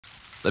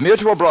The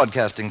Mutual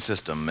Broadcasting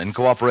System, in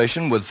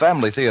cooperation with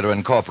Family Theater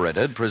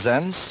Incorporated,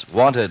 presents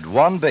Wanted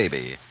One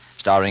Baby,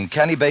 starring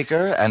Kenny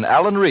Baker and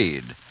Alan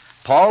Reed.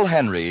 Paul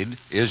Henreid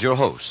is your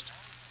host.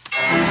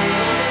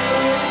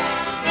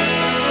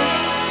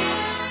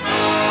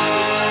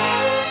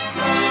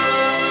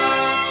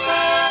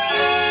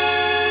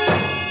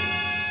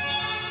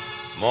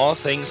 More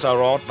things are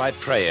wrought by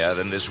prayer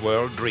than this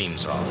world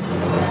dreams of.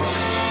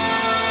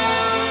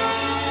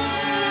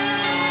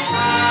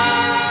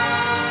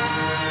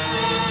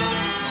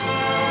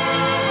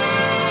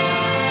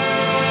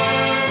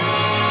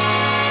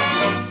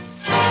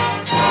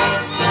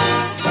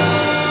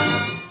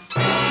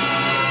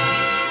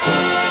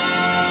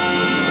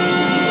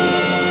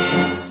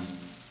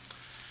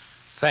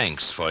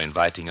 Thanks for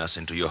inviting us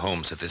into your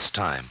homes at this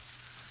time.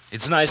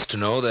 It's nice to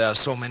know there are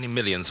so many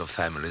millions of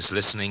families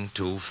listening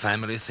to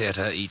Family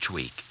Theater each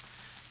week.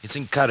 It's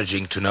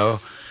encouraging to know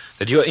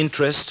that your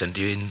interest and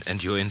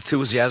your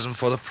enthusiasm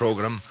for the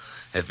program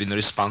have been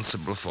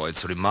responsible for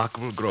its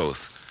remarkable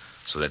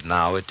growth, so that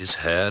now it is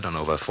heard on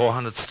over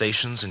 400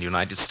 stations in the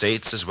United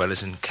States as well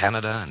as in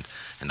Canada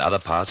and other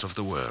parts of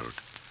the world.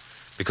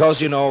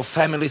 Because, you know,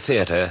 Family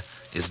Theater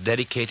is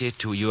dedicated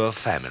to your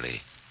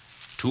family,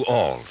 to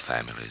all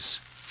families.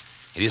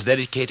 It is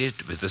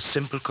dedicated with the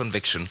simple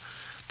conviction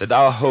that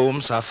our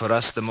homes are for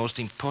us the most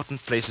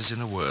important places in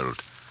the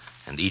world,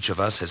 and each of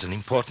us has an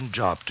important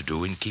job to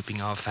do in keeping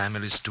our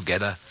families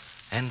together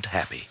and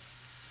happy.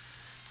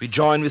 We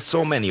join with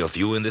so many of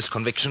you in this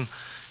conviction,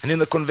 and in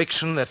the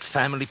conviction that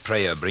family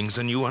prayer brings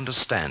a new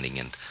understanding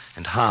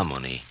and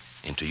harmony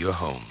into your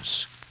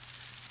homes.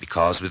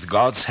 Because with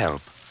God's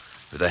help,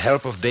 with the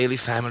help of daily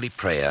family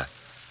prayer,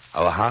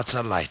 our hearts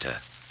are lighter,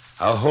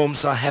 our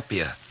homes are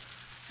happier,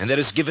 and there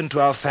is given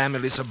to our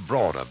families a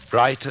broader,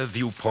 brighter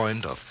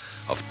viewpoint of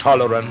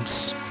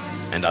tolerance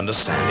and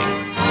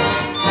understanding.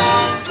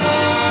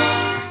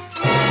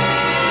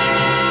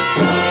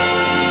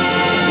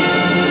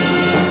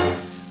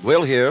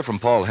 We'll hear from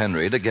Paul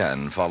Henreid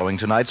again following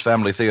tonight's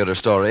Family Theater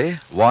story,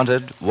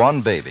 Wanted One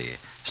Baby,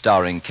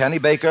 starring Kenny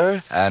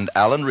Baker and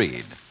Alan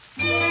Reed.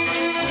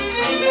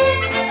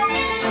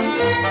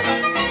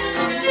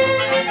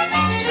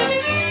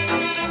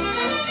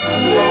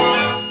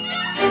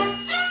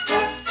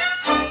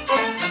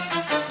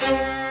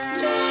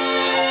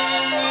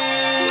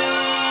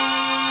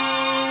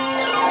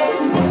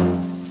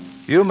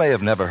 You may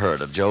have never heard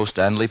of Joe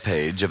Stanley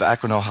Page of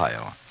Akron,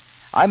 Ohio.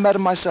 I met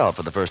him myself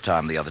for the first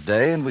time the other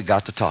day, and we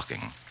got to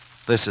talking.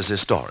 This is his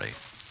story.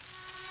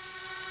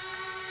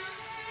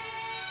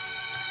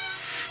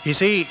 You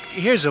see,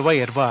 here's the way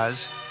it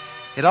was.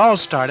 It all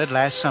started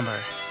last summer,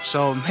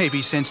 so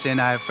maybe since then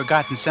I've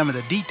forgotten some of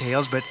the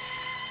details, but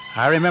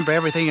I remember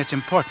everything that's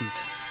important.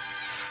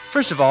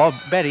 First of all,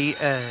 Betty,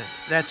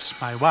 that's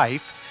my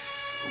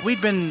wife,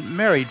 we'd been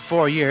married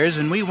 4 years,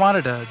 and we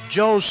wanted a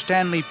Joe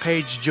Stanley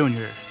Page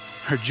Jr.,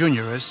 or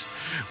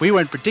junioress. We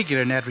weren't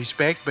particular in that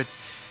respect, but,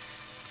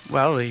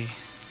 well, we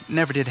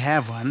never did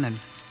have one.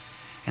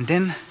 And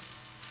then,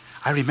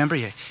 I remember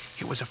it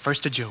was the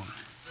 1st of June.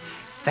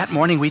 That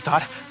morning we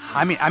thought,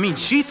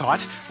 she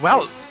thought,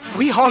 well,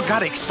 we all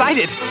got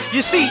excited.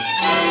 You see...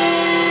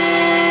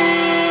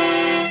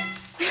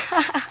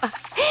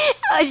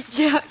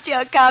 Oh,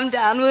 Joe, calm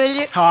down, will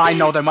you? Oh, I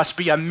know there must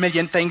be a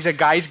million things a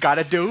guy's got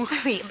to do.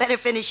 You better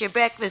finish your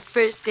breakfast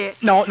first, dear.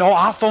 No,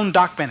 I'll phone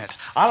Doc Bennett.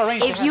 I'll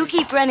arrange If you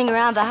keep running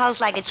around the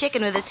house like a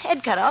chicken with his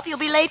head cut off, you'll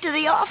be late to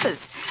the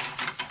office.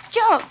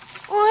 Joe,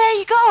 where are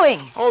you going?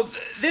 Oh,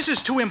 this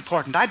is too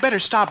important. I'd better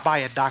stop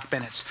by at Doc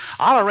Bennett's.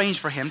 I'll arrange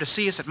for him to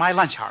see us at my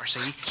lunch hour, see?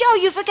 Joe,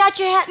 you forgot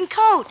your hat and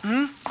coat.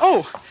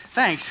 Oh,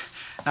 thanks.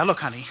 Now, look,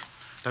 honey,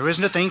 there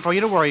isn't a thing for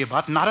you to worry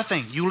about, not a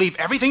thing. You leave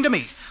everything to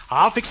me.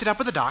 I'll fix it up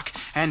with the doc,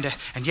 and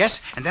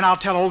then I'll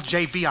tell old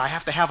J.B. I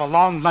have to have a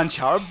long lunch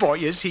hour. Boy,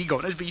 is he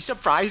going to be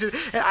surprised.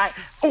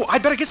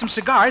 I'd better get some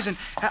cigars, and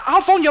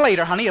I'll phone you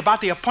later, honey, about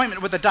the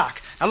appointment with the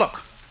doc. Now,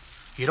 look,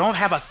 you don't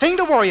have a thing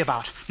to worry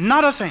about,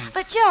 not a thing.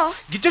 But, Joe...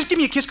 Just give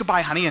me a kiss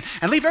goodbye, honey,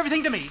 and leave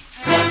everything to me.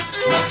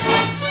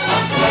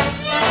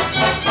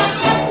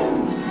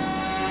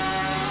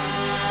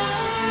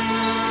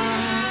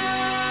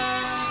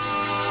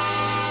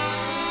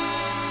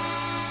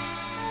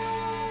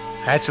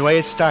 That's the way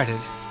it started.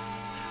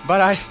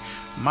 But I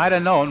might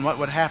have known what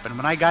would happen.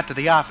 When I got to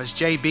the office,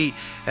 J.B.,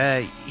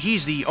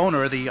 he's the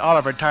owner of the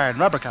Oliver Tire and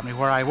Rubber Company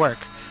where I work.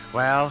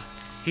 Well,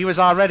 he was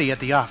already at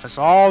the office,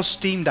 all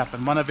steamed up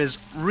in one of his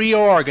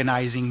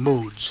reorganizing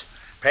moods.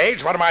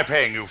 Page, what am I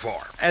paying you for?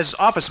 As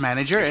office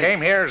manager... You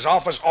came here as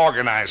office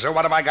organizer.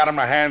 What have I got in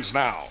my hands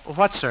now?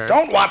 What, sir?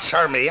 Don't what,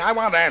 sir, me. I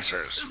want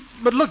answers.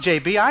 But look,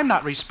 J.B., I'm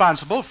not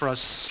responsible for a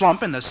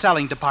slump in the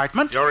selling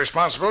department. You're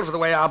responsible for the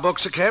way our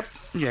books are kept?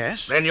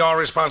 Yes. Then you're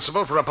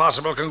responsible for a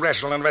possible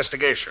congressional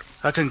investigation.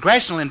 A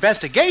congressional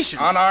investigation?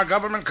 On our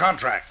government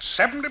contracts.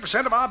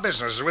 70% of our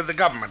business is with the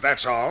government,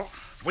 that's all.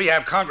 We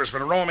have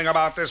congressmen roaming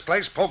about this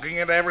place, poking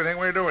into everything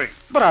we're doing.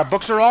 But our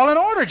books are all in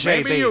order,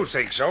 J.B. Maybe you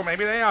think so,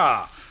 maybe they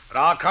are. But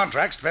our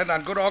contracts depend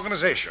on good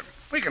organization.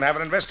 We can have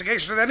an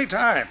investigation at any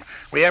time.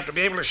 We have to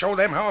be able to show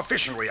them how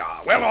efficient we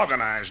are. Well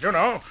organized, you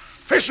know.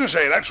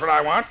 Efficiency, that's what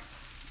I want.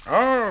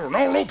 Oh,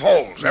 no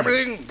loopholes.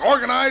 Everything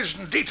organized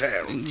and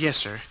detailed. Yes,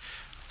 sir.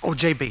 Oh,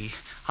 J.B.,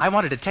 I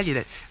wanted to tell you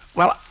that...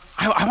 Well,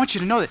 I want you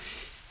to know that...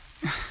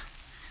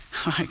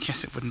 I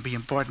guess it wouldn't be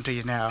important to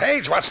you now.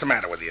 Page, what's the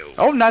matter with you?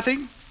 Oh,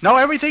 nothing. No,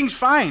 everything's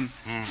fine.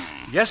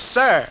 Yes,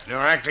 sir. You're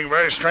acting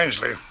very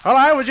strangely. Well,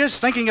 I was just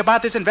thinking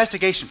about this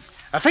investigation.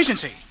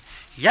 Efficiency.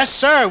 Yes,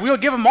 sir. We'll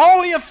give them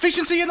all the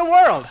efficiency in the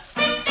world.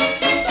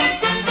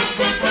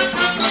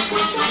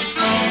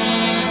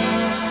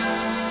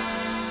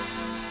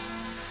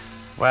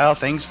 Well,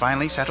 things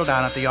finally settled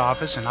down at the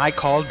office, and I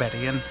called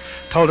Betty and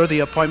told her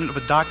the appointment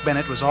with Doc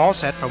Bennett was all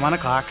set for 1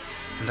 o'clock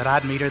and that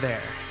I'd meet her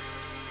there.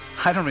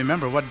 I don't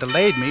remember what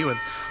delayed me with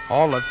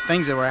all the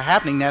things that were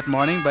happening that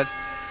morning, but,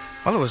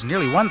 well, it was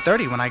nearly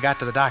 1:30 when I got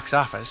to the doc's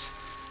office.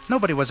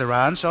 Nobody was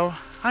around, so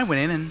I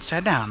went in and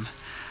sat down.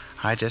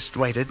 I just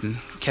waited and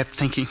kept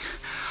thinking,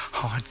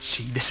 oh,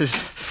 gee,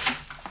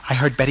 I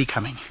heard Betty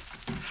coming.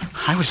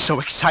 I was so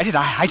excited,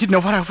 I didn't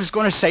know what I was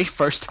going to say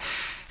first.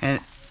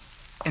 And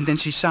then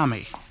she saw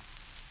me.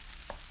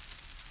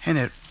 And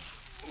it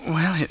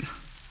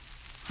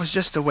was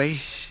just the way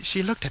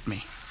she looked at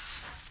me.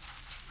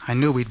 I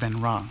knew we'd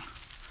been wrong.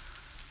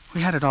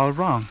 We had it all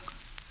wrong.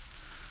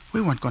 We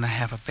weren't going to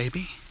have a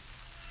baby.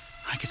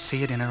 I could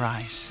see it in her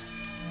eyes,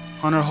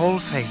 on her whole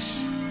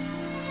face.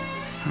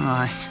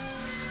 I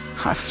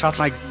felt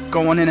like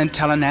going in and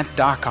telling that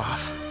doc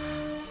off.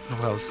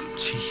 Well,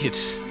 gee, it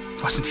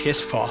wasn't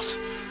his fault.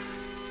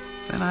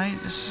 Then I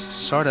just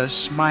sort of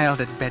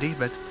smiled at Betty,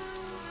 but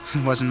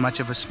it wasn't much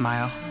of a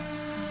smile,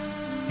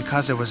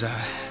 because there was a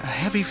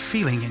heavy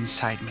feeling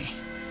inside me.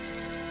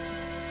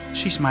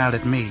 She smiled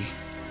at me,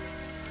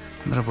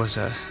 but it was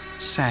a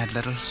sad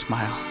little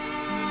smile.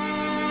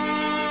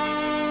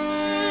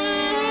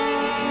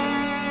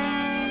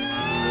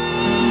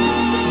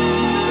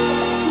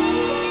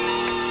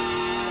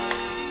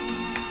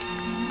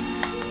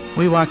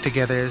 We walked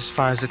together as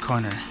far as the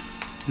corner.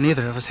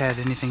 Neither of us had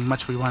anything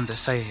much we wanted to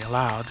say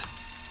aloud.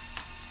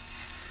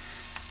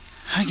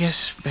 I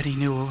guess Betty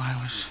knew I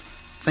was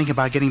thinking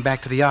about getting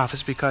back to the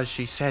office, because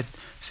she said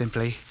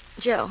simply,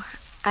 Joe,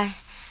 I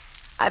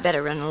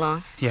better run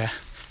along. Yeah,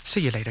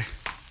 see you later.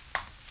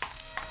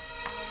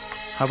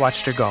 I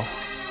watched her go.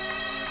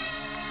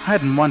 I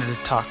hadn't wanted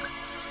to talk,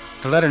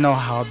 to let her know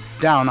how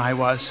down I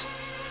was.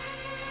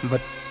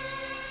 But,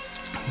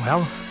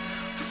 well,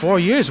 4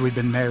 years we'd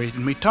been married,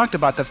 and we talked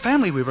about the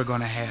family we were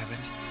going to have.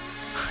 And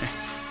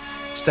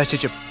it's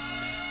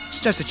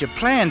just that you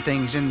plan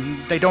things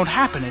and they don't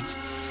happen.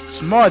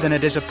 It's more than a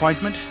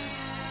disappointment.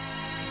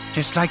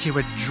 It's like you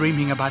were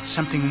dreaming about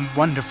something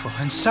wonderful,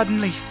 and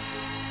suddenly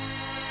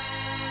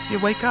you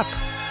wake up.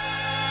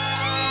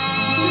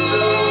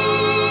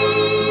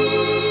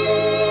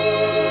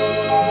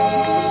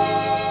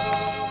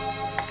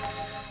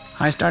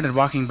 I started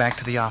walking back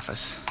to the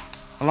office,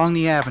 along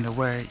the avenue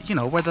where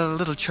the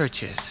little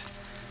church is.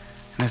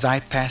 And as I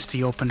passed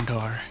the open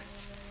door,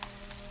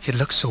 it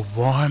looked so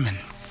warm and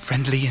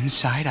friendly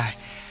inside, I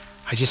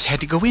just had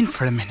to go in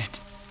for a minute.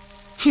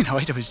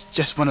 It was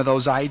just one of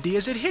those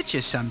ideas that hit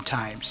you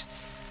sometimes.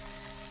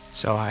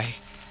 So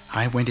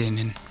I went in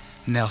and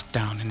knelt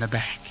down in the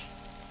back.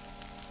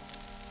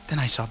 Then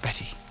I saw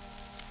Betty.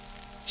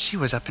 She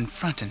was up in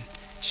front, and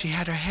she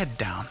had her head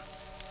down.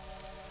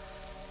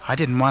 I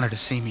didn't want her to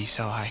see me,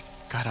 so I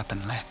got up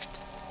and left.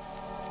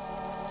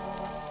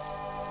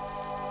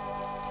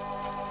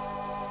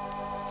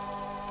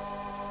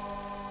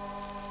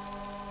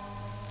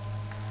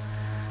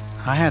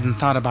 I hadn't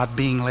thought about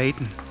being late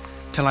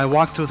until I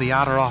walked through the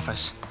outer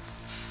office,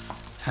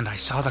 and I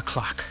saw the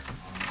clock.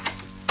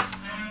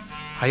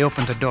 I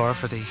opened the door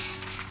for the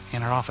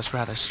inner office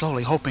rather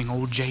slowly, hoping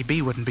old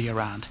J.B. wouldn't be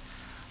around.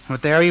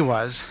 But there he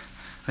was,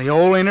 the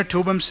old inner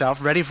tube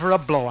himself, ready for a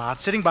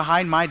blowout, sitting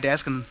behind my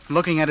desk and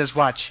looking at his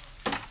watch.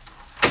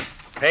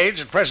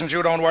 Page, at present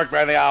you don't work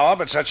by the hour,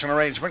 but such an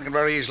arrangement can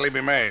very easily be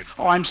made.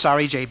 Oh, I'm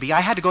sorry, J.B.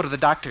 I had to go to the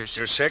doctor's.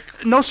 You're sick?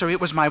 No, sir,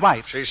 it was my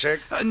wife. She's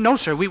sick? No,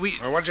 sir, we...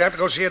 Well, what'd you have to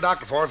go see a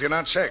doctor for if you're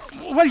not sick?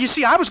 Well, you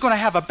see, I was going to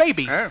have a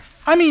baby. Huh?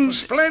 I mean...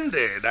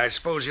 Splendid. I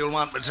suppose you'll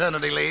want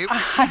maternity leave.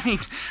 I mean,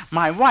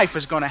 my wife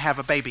was going to have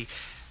a baby.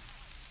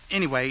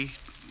 Anyway,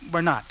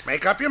 we're not.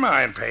 Make up your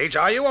mind, Page.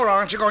 Are you or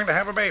aren't you going to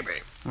have a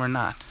baby? We're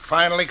not.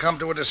 Finally come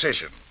to a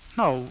decision.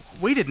 No,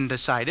 we didn't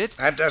decide it.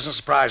 That doesn't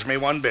surprise me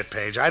one bit,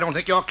 Page. I don't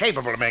think you're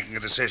capable of making a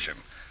decision.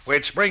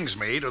 Which brings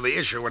me to the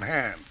issue at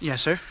hand.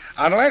 Yes, sir.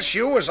 Unless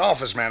you, as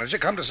office manager,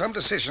 come to some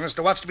decision as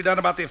to what's to be done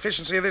about the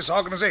efficiency of this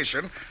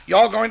organization,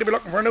 you're going to be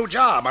looking for a new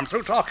job. I'm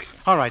through talking.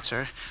 All right,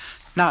 sir.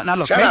 Now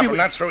look, Shut maybe up, I'm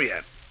not through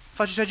yet.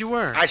 Thought you said you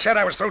were. I said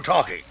I was through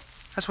talking.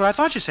 That's what I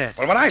thought you said.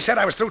 Well, when I said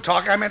I was through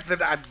talking, I meant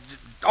that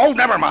Oh,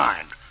 never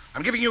mind.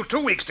 I'm giving you 2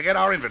 weeks to get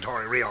our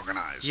inventory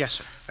reorganized. Yes,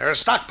 sir. There are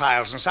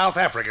stockpiles in South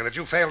Africa that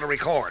you failed to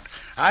record.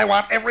 I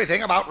want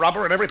everything about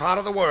rubber in every part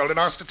of the world in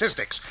our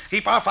statistics.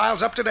 Keep our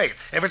files up to date.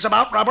 If it's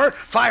about rubber,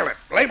 file it,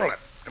 label it.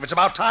 If it's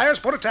about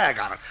tires, put a tag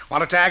on it.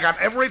 Want a tag on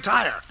every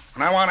tire.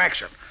 And I want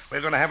action. We're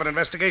going to have an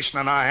investigation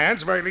on our hands.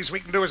 The very least we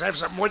can do is have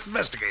something worth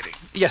investigating.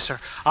 Yes, sir.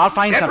 I'll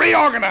find Get something.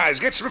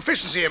 reorganized. Get some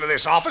efficiency into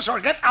this office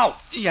or get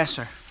out. Yes,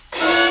 sir.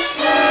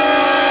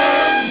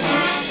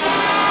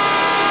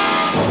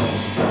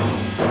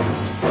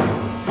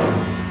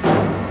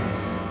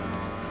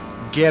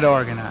 Get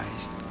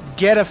organized.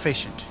 Get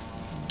efficient.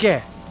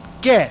 Get.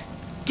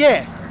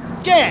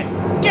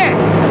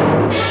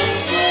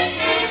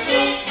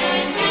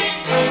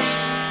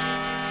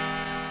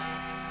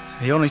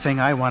 The only thing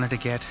I wanted to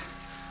get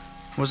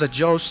was a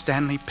Joe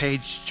Stanley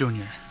Page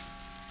Jr.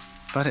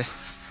 But it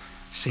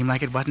seemed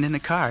like it wasn't in the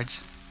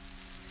cards.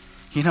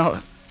 You know,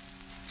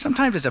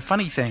 sometimes it's a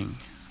funny thing,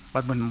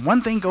 but when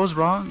one thing goes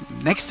wrong,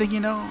 next thing you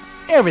know,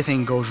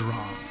 everything goes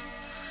wrong.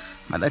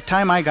 By the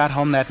time I got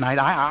home that night,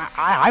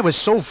 I was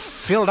so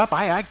filled up,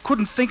 I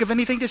couldn't think of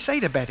anything to say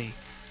to Betty.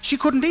 She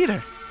couldn't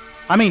either.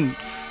 I mean,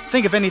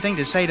 think of anything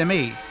to say to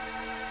me.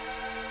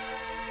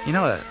 You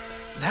know,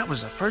 that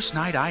was the first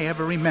night I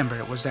ever remember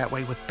it was that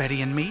way with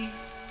Betty and me.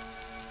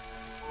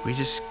 We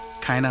just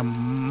kind of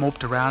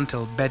moped around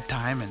till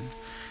bedtime, and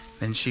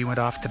then she went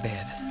off to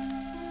bed.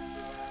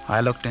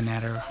 I looked in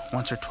at her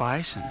once or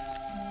twice and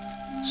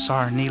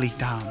saw her kneeling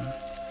down,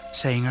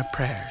 saying her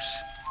prayers.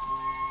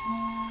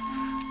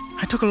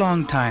 I took a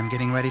long time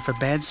getting ready for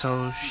bed,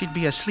 so she'd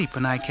be asleep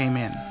when I came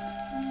in.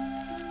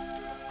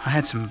 I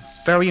had some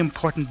very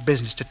important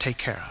business to take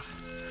care of.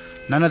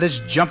 None of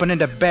this jumping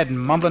into bed and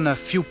mumbling a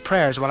few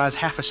prayers while I was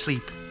half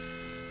asleep.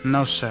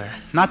 No, sir.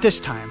 Not this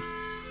time.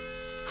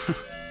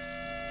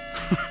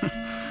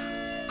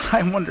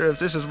 I wonder if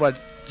this is what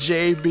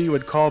J.B.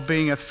 would call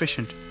being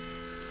efficient.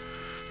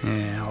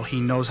 Yeah, all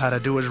he knows how to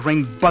do is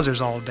ring buzzers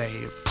all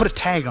day, put a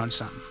tag on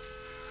something.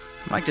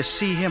 I'd like to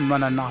see him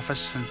run an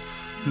office, and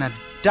that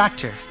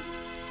doctor.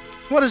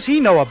 What does he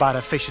know about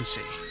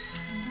efficiency?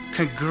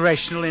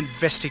 Congressional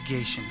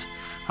investigation.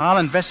 I'll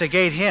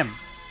investigate him.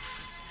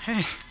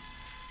 Hey,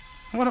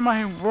 what am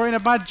I worrying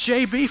about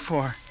J.B.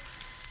 for?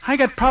 I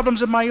got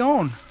problems of my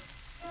own.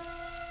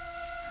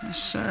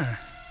 Yes, sir.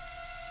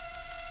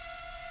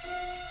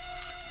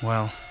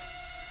 Well,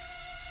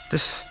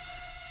 this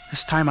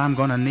time I'm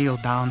going to kneel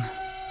down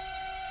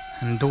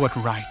and do it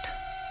right.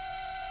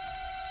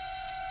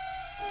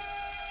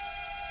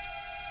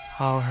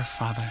 Our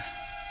Father,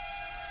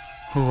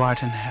 who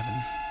art in heaven,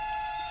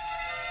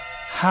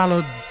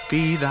 hallowed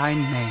be thy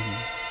name.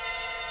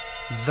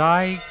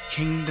 Thy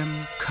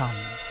kingdom come.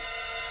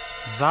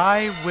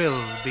 Thy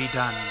will be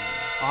done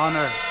on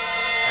earth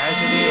as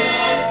it is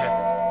in heaven.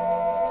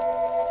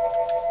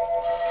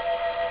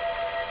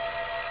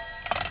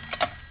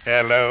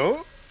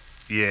 Hello?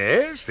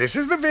 Yes, this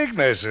is the big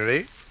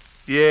nursery.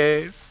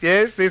 Yes,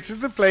 this is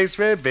the place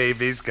where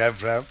babies come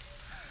from.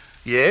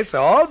 Yes,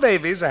 all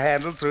babies are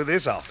handled through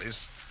this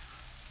office.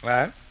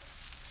 What?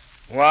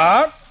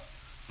 What?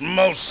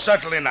 Most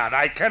certainly not.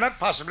 I cannot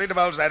possibly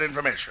divulge that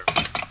information.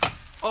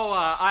 Oh,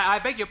 I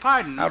beg your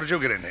pardon. How did you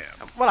get in here?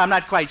 Well, I'm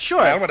not quite sure.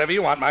 Well, whatever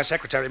you want, my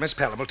secretary, Miss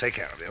Pelham, will take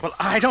care of you. Well,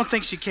 I don't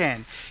think she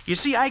can. You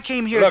see, I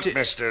came here Look, to...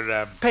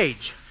 Mr.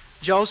 Page.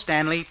 Joe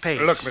Stanley Page.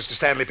 Look, Mr.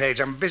 Stanley Page,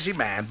 I'm a busy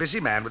man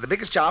with the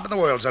biggest job in the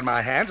world's on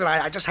my hands, and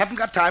I just haven't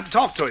got time to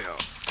talk to you.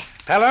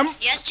 Pelham?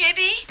 Yes,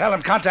 J.B.?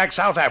 Pelham, contact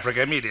South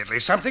Africa immediately.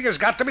 Something has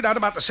got to be done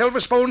about the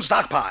Silver Spoon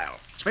stockpile.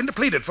 It's been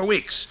depleted for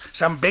weeks.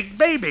 Some big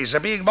babies are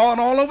being born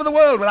all over the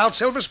world without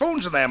silver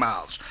spoons in their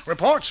mouths.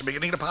 Reports are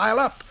beginning to pile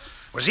up.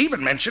 Was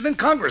even mentioned in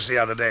Congress the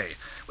other day.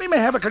 We may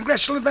have a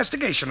congressional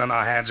investigation on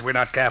our hands if we're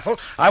not careful.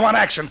 I want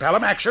action,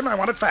 Pelham, action. I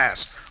want it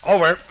fast.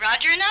 Over.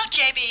 Roger and out,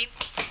 J.B.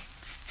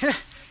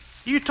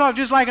 You talk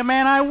just like a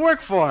man I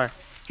work for.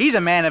 He's a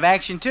man of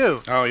action,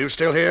 too. Oh, you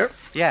still here?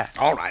 Yeah.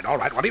 All right.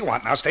 What do you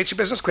want? Now, state your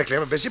business quickly.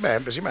 I'm a busy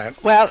man.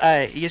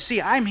 Well, you see,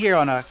 I'm here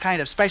on a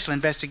kind of special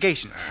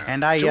investigation,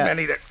 and I... Too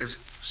many...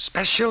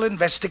 special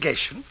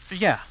investigation?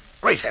 Yeah.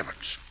 Great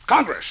heavens.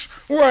 Congress.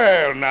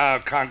 Well, now,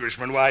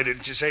 Congressman, why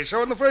didn't you say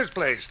so in the first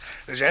place?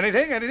 Is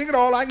anything at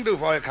all I can do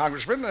for you,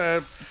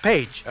 Congressman?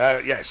 Page.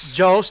 Yes.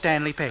 Joe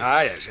Stanley Page.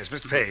 Ah, yes,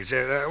 Mr. Page.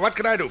 What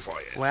can I do for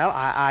you? Well,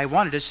 I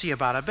wanted to see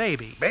about a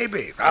baby.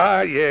 Baby? Ah,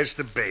 yes,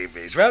 the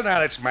babies. Well, now,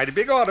 that's a mighty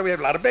big order. We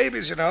have a lot of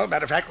babies, you know.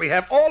 Matter of fact, we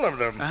have all of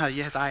them.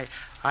 Yes,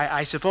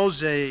 I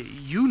suppose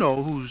you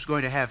know who's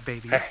going to have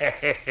babies.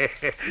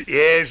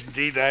 Yes,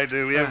 indeed I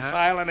do. We have a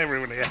file on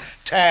everyone here.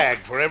 Tag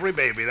for every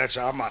baby. That's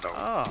our motto.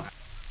 Oh.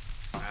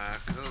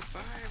 Goodbye,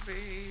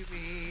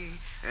 baby.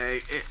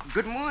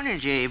 Good morning,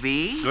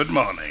 J.B. Good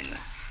morning.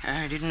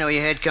 I didn't know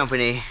you had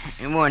company.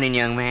 Good morning,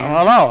 young man. Oh,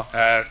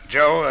 hello.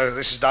 Joe,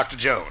 this is Dr.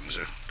 Jones.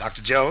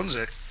 Dr. Jones,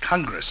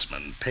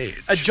 Congressman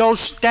Page. Joe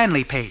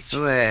Stanley Page.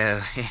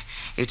 Well,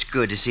 it's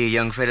good to see a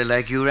young fella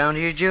like you around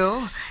here,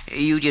 Joe.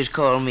 You just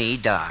call me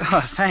Doc.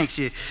 Oh, thanks.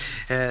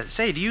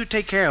 Say, do you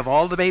take care of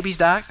all the babies,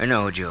 Doc?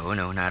 No, Joe,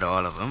 no, not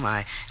all of them.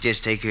 I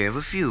just take care of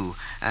a few.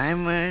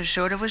 I'm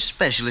sort of a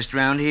specialist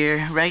around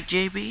here, right,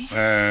 J.B.?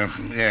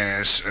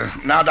 Yes.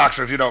 Now,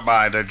 Doctor, if you don't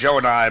mind, Joe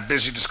and I are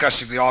busy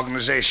discussing the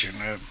organization.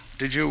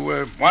 Did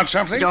you want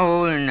something?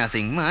 Oh,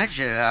 nothing much.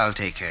 I'll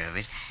take care of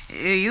it.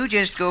 You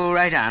just go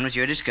right on with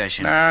your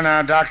discussion.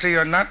 Now, Doctor,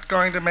 you're not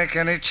going to make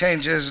any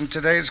changes in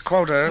today's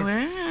quota.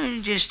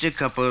 Well, just a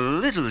couple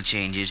little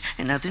changes.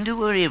 Nothing to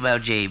worry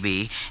about,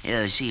 J.B.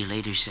 See you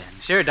later, son.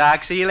 Sure,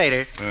 Doc. See you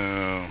later.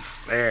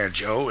 There,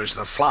 Joe, is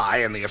the fly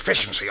in the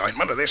efficiency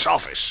ointment of this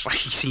office. Why,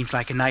 he seems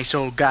like a nice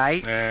old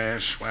guy.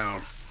 Yes,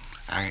 well,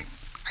 I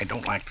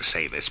don't like to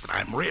say this, but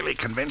I'm really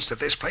convinced that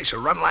this place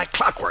would run like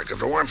clockwork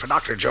if it weren't for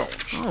Dr. Jones.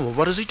 Oh, well,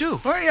 what does he do?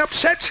 Well, he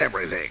upsets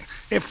everything.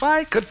 If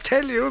I could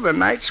tell you the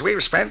nights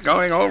we've spent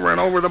going over and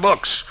over the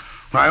books.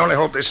 I only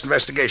hope this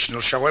investigation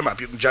will show him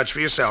up. You can judge for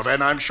yourself,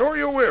 and I'm sure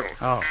you will.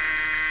 Oh.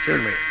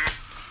 Excuse me.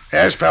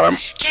 Yes, Pelham?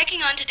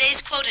 Checking on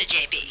today's quota,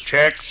 J.B.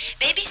 Check.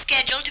 Baby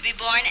scheduled to be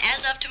born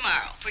as of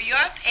tomorrow for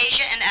Europe,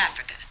 Asia, and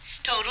Africa.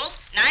 Total,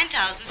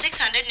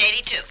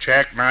 9,682.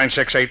 Check,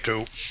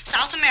 9682.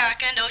 South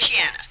America and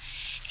Oceania,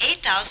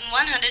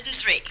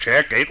 8,103.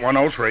 Check,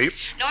 8103.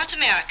 North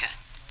America.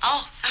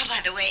 Oh,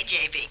 by the way,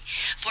 J.B.,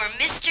 for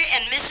Mr.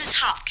 and Mrs.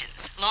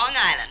 Hopkins, Long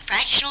Island,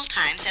 fractional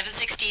time,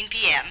 7:16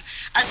 p.m.,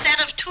 a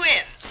set of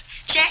twins.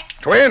 Check.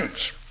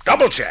 Twins.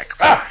 Double check.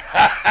 Yeah,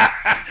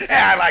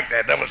 I like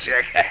that, double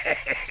check.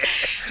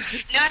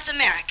 North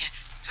America.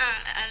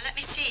 Let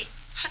me see.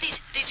 Oh, these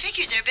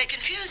figures are a bit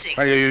confusing.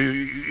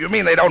 You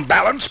mean they don't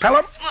balance,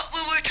 Pelham?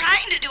 Well, we're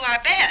trying to do our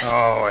best.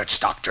 Oh, it's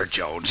Dr.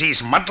 Jones.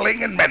 He's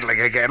muddling and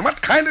meddling again.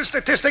 What kind of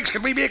statistics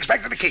can we be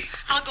expected to keep?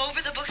 I'll go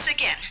over the books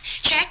again.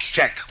 Check.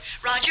 Check.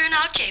 Roger and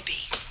out, J.B.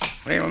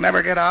 We'll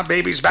never get our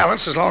babies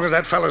balanced as long as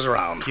that fella's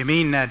around. You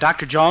mean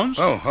Dr. Jones?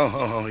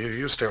 Oh,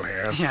 you're still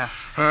here. Yeah.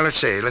 Let's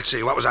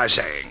see. What was I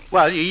saying?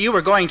 Well, you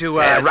were going to...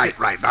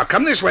 Right. Now,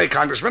 come this way,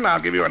 Congressman. I'll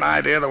give you an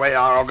idea of the way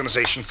our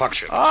organization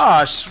functions.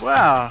 Oh,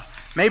 swell.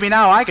 Maybe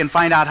now I can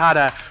find out how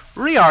to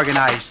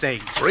reorganize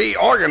things.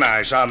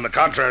 Reorganize? On the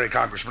contrary,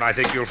 Congressman, I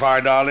think you'll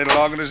find our little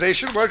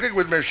organization working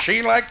with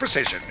machine-like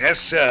precision. Yes,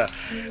 sir.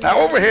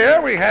 Now, over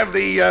here, we have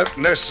the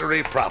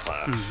nursery proper.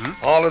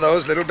 Mm-hmm. All of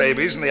those little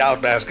babies in the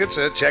out baskets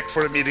are checked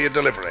for immediate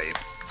delivery.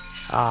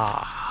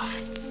 Oh,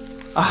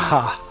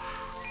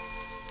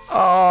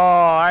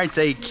 aren't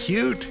they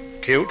cute?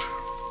 Cute?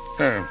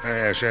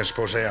 Yes, I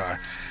suppose they are.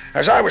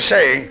 As I was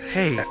saying...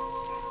 Hey,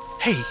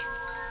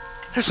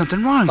 there's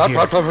something wrong here.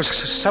 What?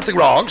 Something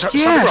wrong?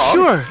 Something Yeah, wrong?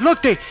 sure.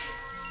 Look,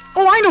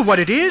 Oh, I know what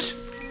it is.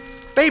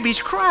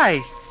 Babies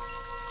cry.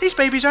 These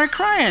babies aren't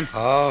crying.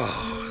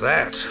 Oh,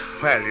 that.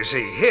 Well, you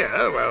see, here,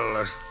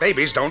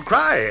 babies don't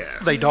cry here.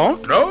 They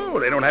don't? No,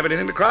 they don't have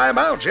anything to cry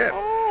about yet.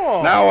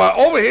 Oh. Now,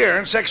 over here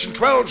in Section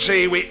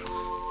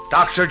 12C,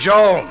 Dr.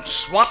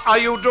 Jones, what are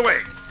you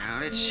doing?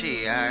 Now, let's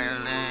see.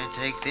 I'll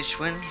take this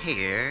one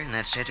here, and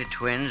that set of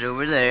twins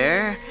over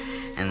there,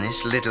 and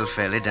this little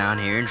fella down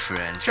here in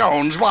front.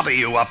 Jones, what are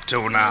you up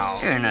to now?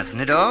 Nothing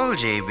at all,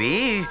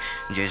 J.B.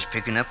 Just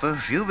picking up a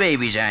few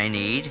babies I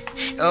need.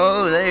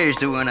 Oh, there's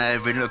the one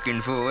I've been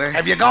looking for.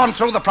 Have you gone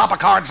through the proper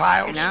card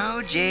files?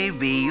 Now,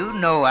 J.B., you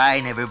know I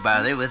never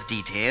bother with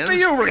details. Do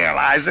you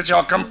realize that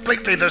you're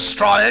completely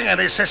destroying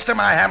any system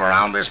I have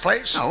around this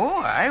place?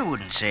 Oh, I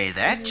wouldn't say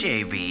that,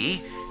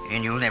 J.B.,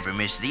 and you'll never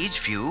miss these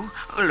few.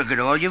 Oh, look at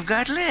all you've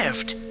got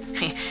left.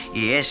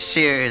 Yes,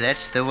 sir,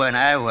 that's the one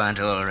I want,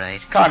 all right.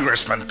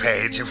 Congressman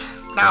Page,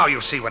 now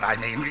you see what I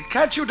mean.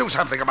 Can't you do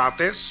something about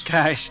this?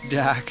 Gosh,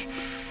 Doc.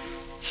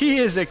 He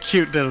is a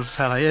cute little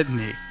fella, isn't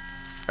he?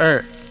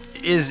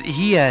 Is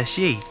he a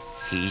she?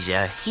 He's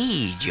a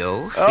he,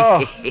 Joe.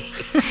 Oh.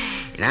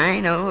 And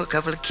I know a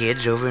couple of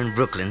kids over in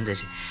Brooklyn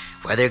that,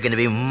 they're going to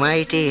be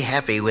mighty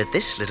happy with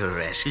this little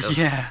rascal.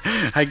 Yeah,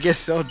 I guess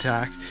so,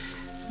 Doc.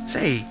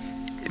 Say,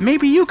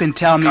 maybe you can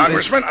tell me...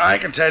 Congressman, I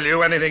can tell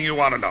you anything you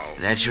want to know.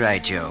 That's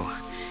right, Joe.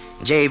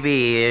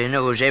 J.B.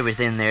 knows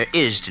everything there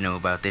is to know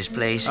about this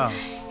place. Oh.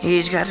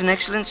 He's got an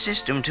excellent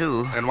system,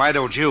 too. And why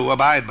don't you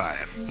abide by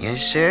it?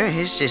 Yes, sir,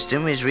 his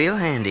system is real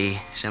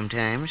handy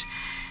sometimes.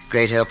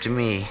 Great help to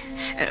me.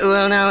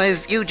 Well, now,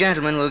 if you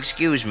gentlemen will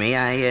excuse me,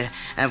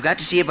 I've got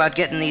to see about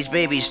getting these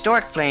babies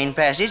stork plane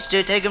passage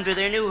to take them to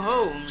their new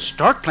homes.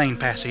 Stork plane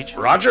passage?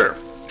 Roger.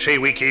 See,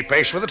 we keep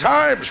pace with the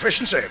times.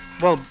 Efficiency.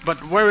 Well,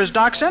 but where is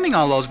Doc sending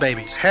all those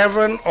babies?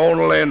 Heaven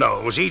only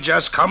knows. He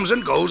just comes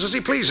and goes as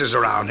he pleases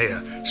around here.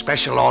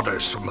 Special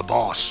orders from the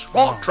boss.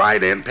 Walks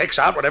right in, picks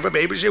out whatever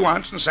babies he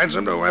wants, and sends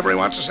them to whoever he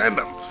wants to send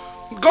them.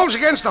 Goes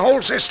against the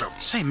whole system.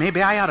 Say,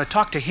 maybe I ought to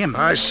talk to him.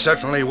 I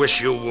certainly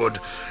wish you would.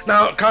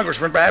 Now,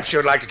 Congressman, perhaps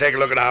you'd like to take a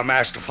look at our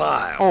master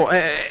file. Oh,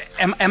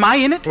 am I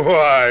in it?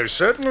 Why,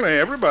 certainly.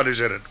 Everybody's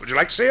in it. Would you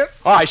like to see it?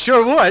 Oh, I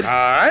sure would. All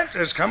right,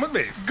 just come with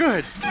me.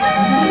 Good.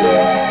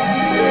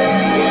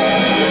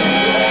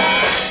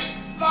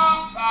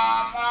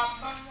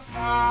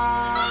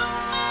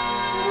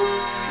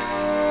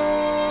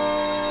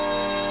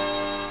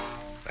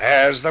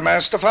 There's the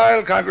master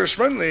file,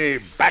 Congressman, the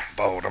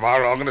backbone of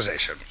our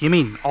organization. You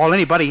mean all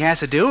anybody has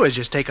to do is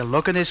just take a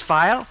look at this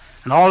file,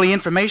 and all the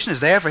information is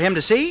there for him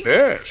to see?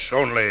 Yes,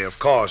 only, of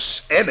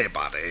course,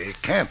 anybody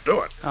can't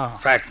do it. Oh. In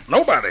fact,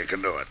 nobody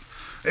can do it.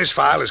 This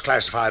file is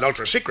classified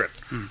ultra-secret.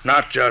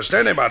 Not just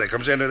anybody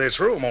comes into this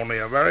room, only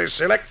a very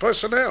select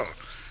personnel.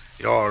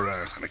 You're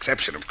an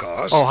exception, of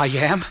course. Oh, I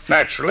am?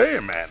 Naturally,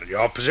 a man in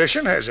your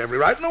position has every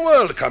right in the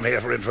world to come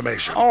here for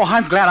information. Oh,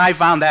 I'm glad I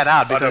found that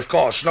out, But, because... of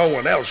course, no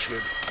one else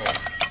would. Oh.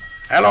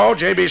 Hello,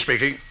 J.B.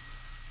 speaking.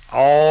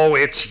 Oh,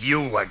 it's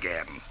you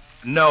again.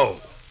 No.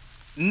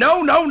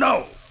 No, no,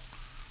 no.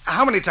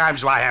 How many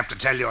times do I have to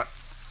tell you?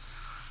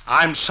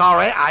 I'm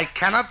sorry, I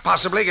cannot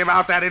possibly give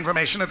out that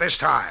information at this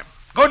time.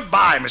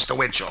 Goodbye, Mr.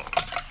 Winchell.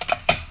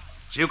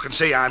 As you can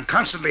see, I'm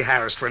constantly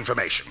harassed for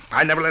information.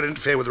 I never let it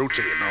interfere with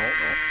routine. No.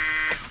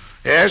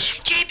 Yes?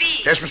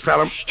 JB. Yes, Miss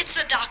Pelham?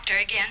 It's the doctor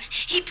again.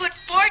 He put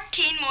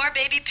 14 more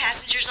baby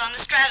passengers on the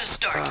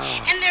Stratostork.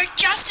 And there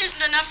just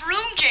isn't enough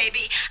room,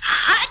 JB.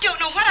 I don't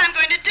know what I'm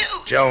going to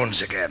do.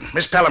 Jones again.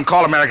 Miss Pelham,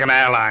 call American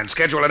Airlines.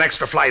 Schedule an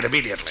extra flight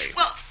immediately.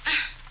 Well,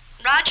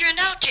 Roger and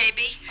out,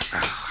 JB.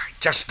 I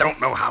just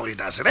don't know how he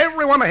does it.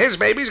 Every one of his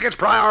babies gets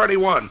priority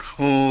one.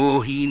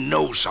 Oh, he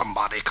knows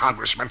somebody,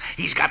 Congressman.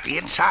 He's got the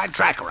inside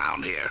track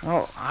around here.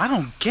 Oh, I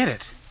don't get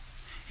it.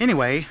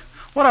 Anyway,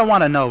 what I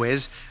want to know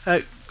is,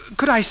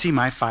 could I see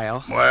my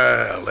file?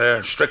 Well,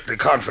 they're strictly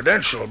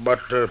confidential,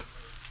 but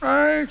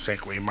I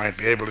think we might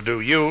be able to do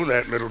you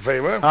that little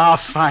favor. Ah,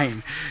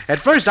 fine. At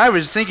first I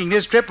was thinking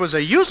this trip was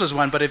a useless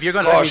one, but if you're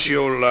going Of to... course,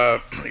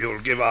 you'll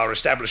give our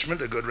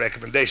establishment a good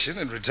recommendation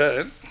in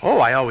return. Oh,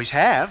 I always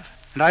have.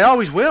 And I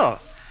always will.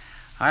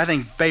 I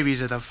think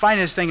babies are the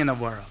finest thing in the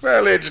world.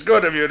 Well, it's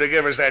good of you to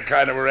give us that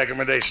kind of a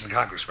recommendation,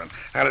 Congressman.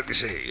 Now, let me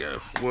see.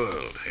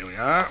 World. Here we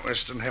are.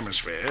 Western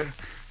Hemisphere.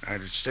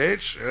 United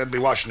States. That'd be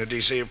Washington,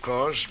 D.C., of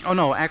course. Oh,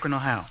 no, Akron,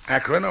 Ohio.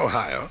 Akron,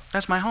 Ohio.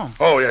 That's my home.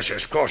 Oh, yes,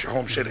 of course, your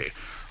home city.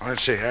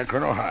 Let's see,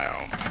 Akron,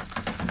 Ohio.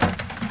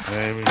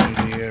 A, B,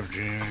 C, D, F,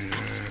 G,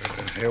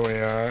 here we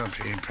are.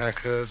 P.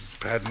 Packard,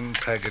 Patton,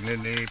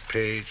 Paganini,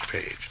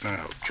 Page.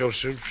 Now,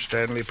 Joseph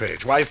Stanley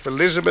Page. Wife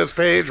Elizabeth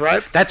Page,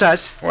 right? That's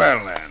us.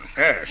 Well, then.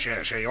 Yes,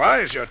 here you are.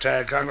 Here's your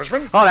tag,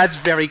 Congressman. Oh, that's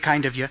very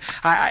kind of you.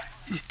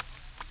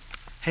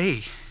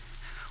 Hey,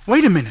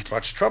 wait a minute.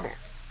 What's trouble?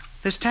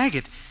 This tag,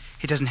 it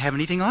doesn't have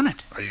anything on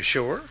it. Are you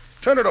sure?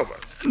 Turn it over.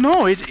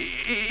 No,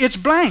 it's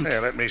blank.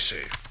 Here, let me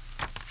see.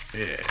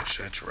 Yes,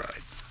 that's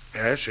right.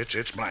 Yes,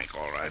 it's blank,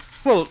 all right.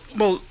 Well,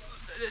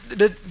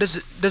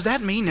 does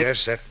that mean that...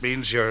 Yes, that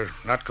means you're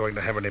not going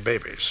to have any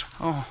babies.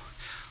 Oh,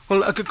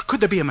 well, could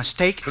there be a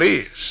mistake?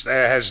 Please,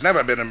 there has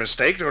never been a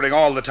mistake during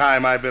all the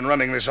time I've been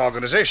running this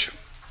organization.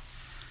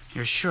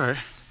 You're sure?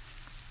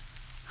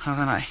 Well,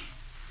 then I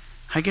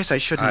guess I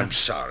shouldn't I'm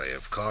sorry,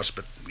 of course,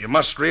 but you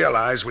must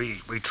realize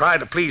we try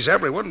to please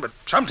everyone, but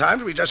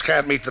sometimes we just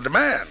can't meet the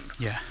demand.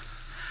 Yeah,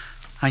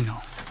 I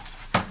know.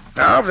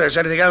 Now, if there's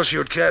anything else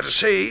you'd care to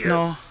see...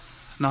 No,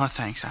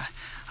 thanks.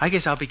 I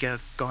guess I'll be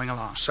going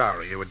along.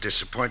 Sorry you were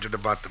disappointed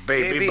about the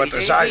baby, JB, but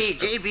as I...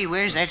 JB,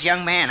 where's that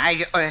young man?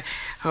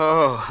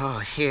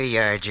 Here you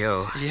are,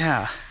 Joe.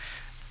 Yeah.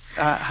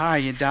 How are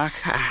you, Doc?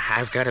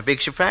 I've got a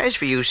big surprise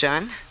for you,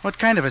 son. What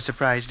kind of a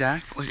surprise,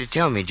 Doc? Well,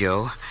 tell me,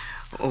 Joe,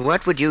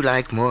 what would you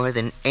like more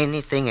than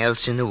anything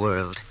else in the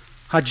world?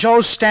 A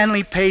Joe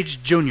Stanley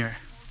Page, Jr.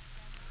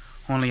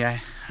 Only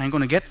I ain't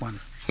gonna get one.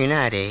 You're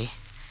not, eh?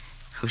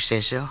 Who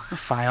says so? A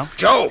file.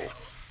 Joe!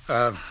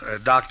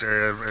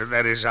 Doctor,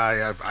 that is,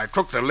 I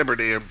took the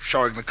liberty of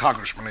showing the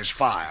congressman his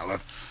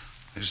file.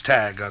 His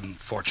tag,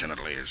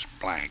 unfortunately, is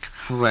blank.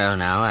 Well,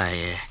 now,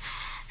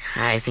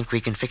 I think we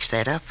can fix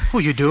that up. Oh,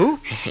 you do?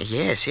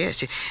 Yes.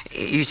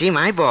 You see,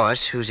 my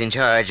boss, who's in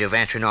charge of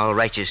answering all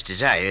righteous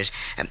desires,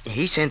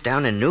 he sent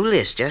down a new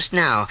list just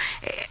now.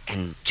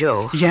 And,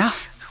 Joe... Yeah?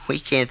 We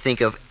can't think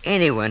of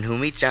anyone who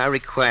meets our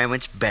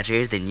requirements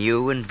better than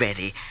you and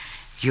Betty.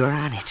 You're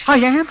on it. I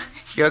am?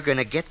 You're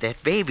gonna get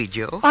that baby,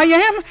 Joe. I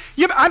am?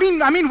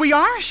 I mean, we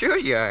are? Sure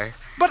you are.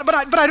 But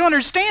I don't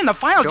understand. The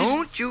file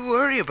Don't you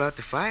worry about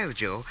the file,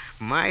 Joe.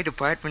 My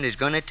department is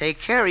gonna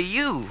take care of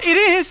you. It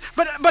is?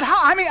 But how?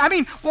 I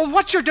mean, well,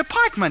 what's your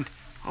department?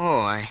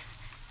 Oh, I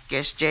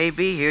guess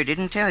J.B. here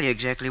didn't tell you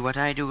exactly what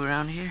I do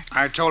around here.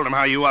 I told him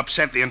how you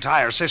upset the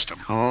entire system.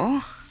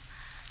 Oh?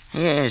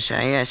 Yes,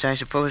 I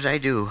suppose I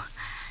do.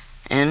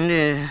 And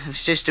the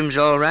system's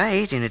all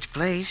right in its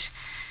place.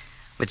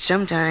 But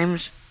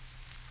sometimes,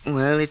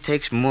 well, it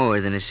takes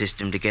more than a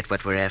system to get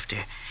what we're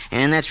after.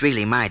 And that's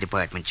really my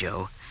department,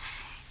 Joe.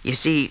 You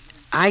see,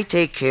 I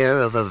take care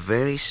of a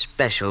very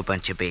special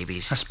bunch of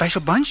babies. A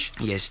special bunch?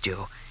 Yes,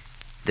 Joe.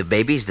 The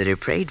babies that are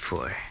prayed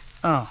for.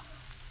 Oh,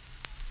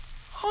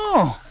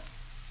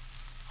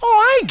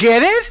 I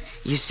get it.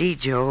 You see,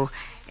 Joe,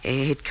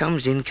 it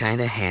comes in kind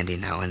of handy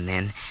now and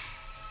then.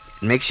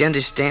 It makes you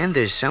understand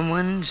there's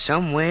someone,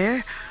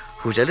 somewhere,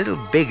 who's a little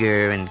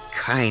bigger and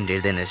kinder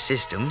than a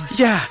system.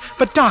 Yeah,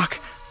 but Doc,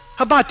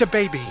 about the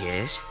baby.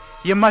 Yes?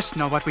 You must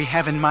know what we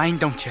have in mind,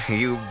 don't you?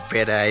 You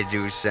bet I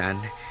do, son.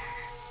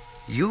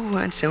 You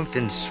want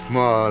something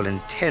small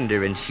and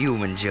tender and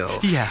human, Joe.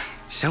 Yeah.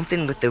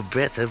 Something with the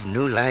breath of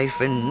new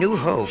life and new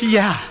hope.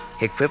 Yeah.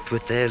 Equipped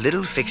with the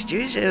little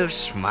fixtures of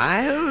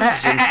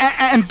smiles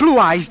and blue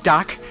eyes,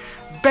 Doc.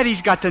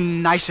 Betty's got the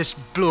nicest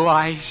blue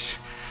eyes.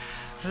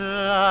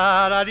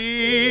 La-da-dee,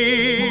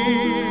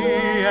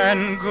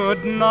 and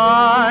good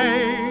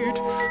night,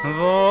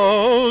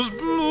 those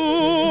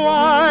blue eyes.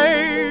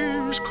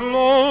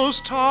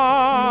 close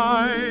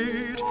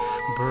tight.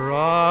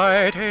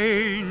 Bright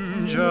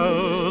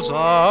angels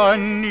are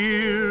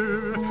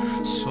near,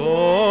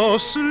 so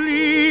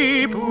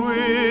sleep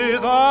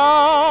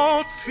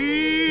without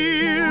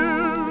fear.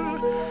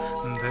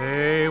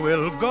 They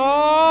will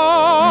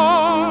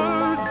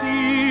guard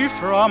thee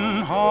from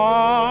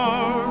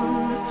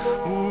harm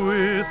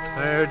with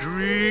their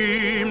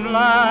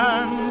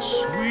dreamland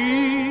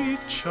sweet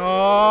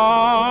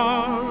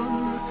charm.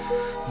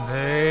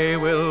 They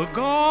will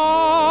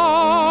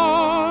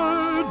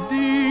guard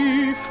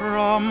thee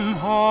from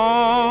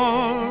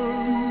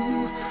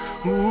harm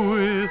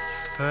with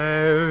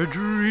their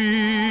dreamland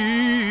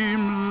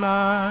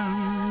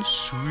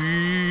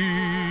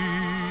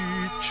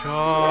sweet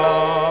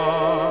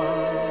charm.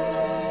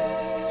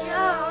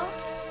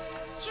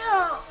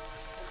 Joe,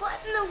 what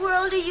in the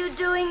world are you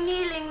doing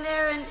kneeling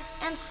there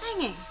and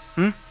singing?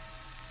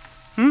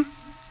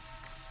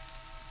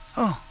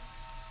 Oh.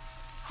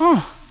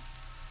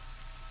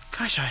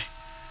 Gosh, I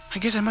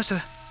guess I must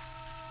have...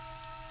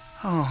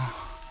 Oh,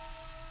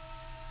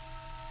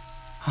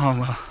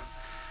 well,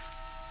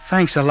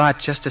 thanks a lot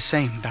just the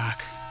same,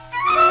 Doc.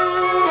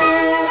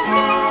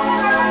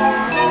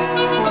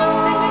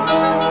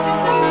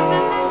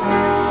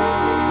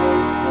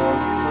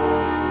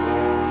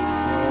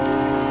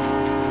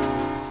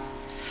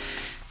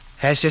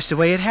 That's just the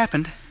way it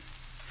happened.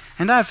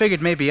 And I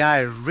figured maybe I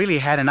really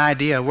had an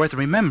idea worth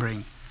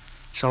remembering.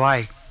 So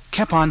I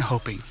kept on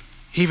hoping,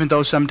 even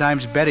though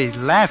sometimes Betty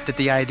laughed at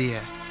the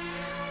idea.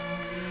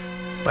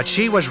 But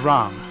she was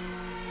wrong.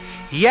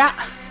 Yeah,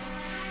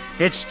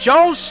 it's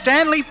Joe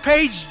Stanley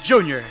Page,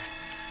 Jr.,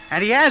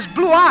 and he has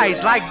blue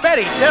eyes like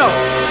Betty, too.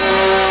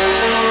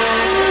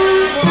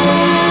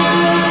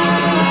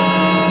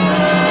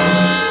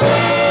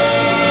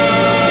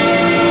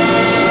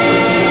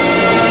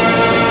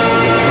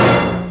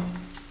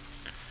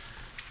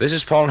 This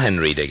is Paul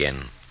Henreid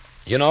again.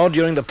 You know,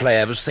 during the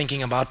play I was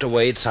thinking about the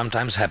way it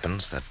sometimes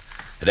happens that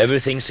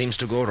everything seems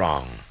to go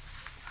wrong.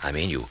 I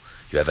mean, you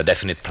have a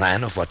definite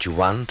plan of what you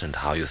want and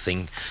how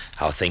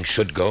things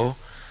should go,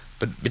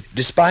 but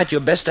despite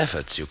your best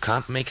efforts, you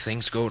can't make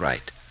things go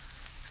right.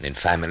 And in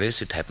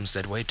families, it happens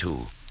that way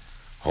too.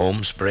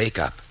 Homes break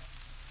up.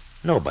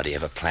 Nobody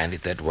ever planned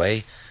it that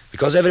way,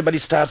 because everybody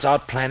starts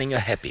out planning a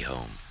happy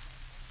home.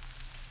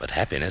 But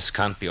happiness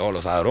can't be all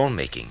of our own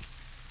making.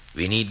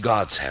 We need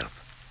God's help.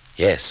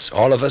 Yes,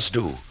 all of us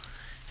do.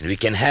 And we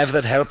can have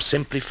that help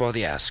simply for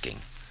the asking.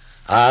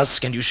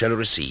 Ask and you shall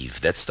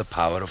receive. That's the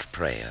power of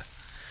prayer.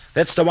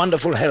 That's the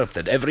wonderful help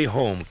that every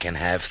home can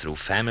have through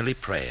family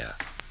prayer.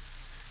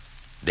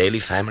 Daily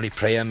family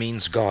prayer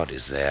means God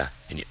is there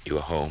in your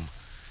home.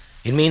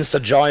 It means the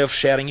joy of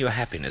sharing your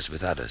happiness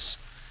with others.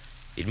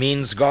 It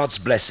means God's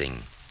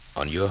blessing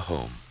on your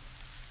home.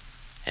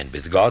 And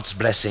with God's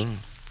blessing,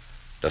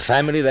 the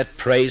family that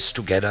prays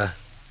together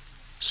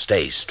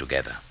stays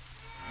together.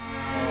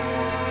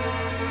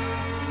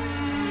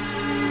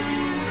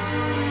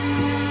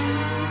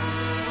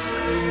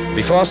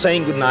 Before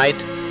saying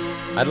goodnight,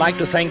 I'd like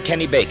to thank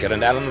Kenny Baker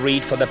and Alan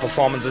Reed for their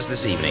performances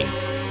this evening.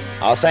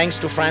 Our thanks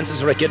to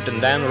Francis Rickett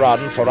and Dan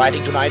Rodden for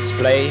writing tonight's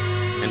play,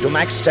 and to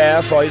Max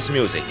Stair for his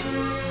music.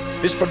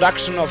 This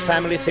production of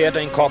Family Theater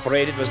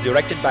Incorporated was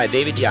directed by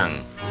David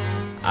Young.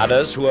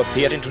 Others who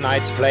appeared in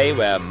tonight's play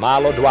were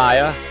Marlo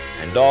Dwyer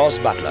and Dawes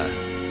Butler.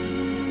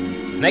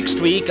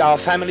 Next week, our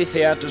Family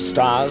Theater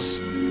stars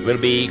will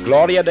be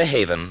Gloria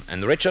DeHaven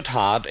and Richard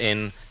Hart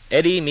in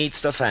Eddie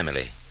Meets the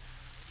Family.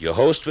 Your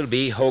host will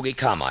be Hoagie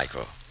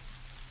Carmichael.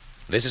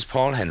 This is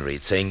Paul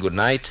Henreid saying good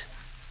night,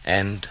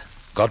 and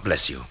God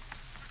bless you.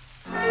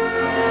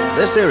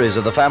 This series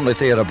of the Family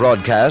Theater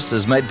broadcasts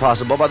is made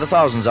possible by the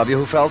thousands of you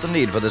who felt the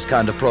need for this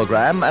kind of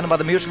program, and by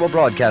the Mutual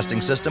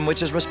Broadcasting System, which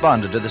has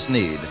responded to this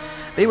need.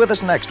 Be with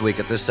us next week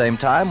at this same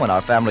time when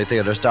our Family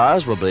Theater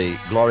stars will be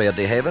Gloria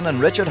DeHaven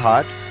and Richard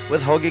Hart,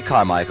 with Hoagie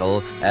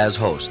Carmichael as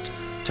host.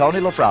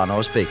 Tony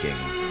Lofrano speaking.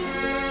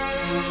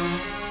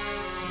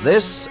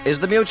 This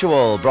is the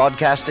Mutual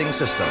Broadcasting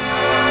System.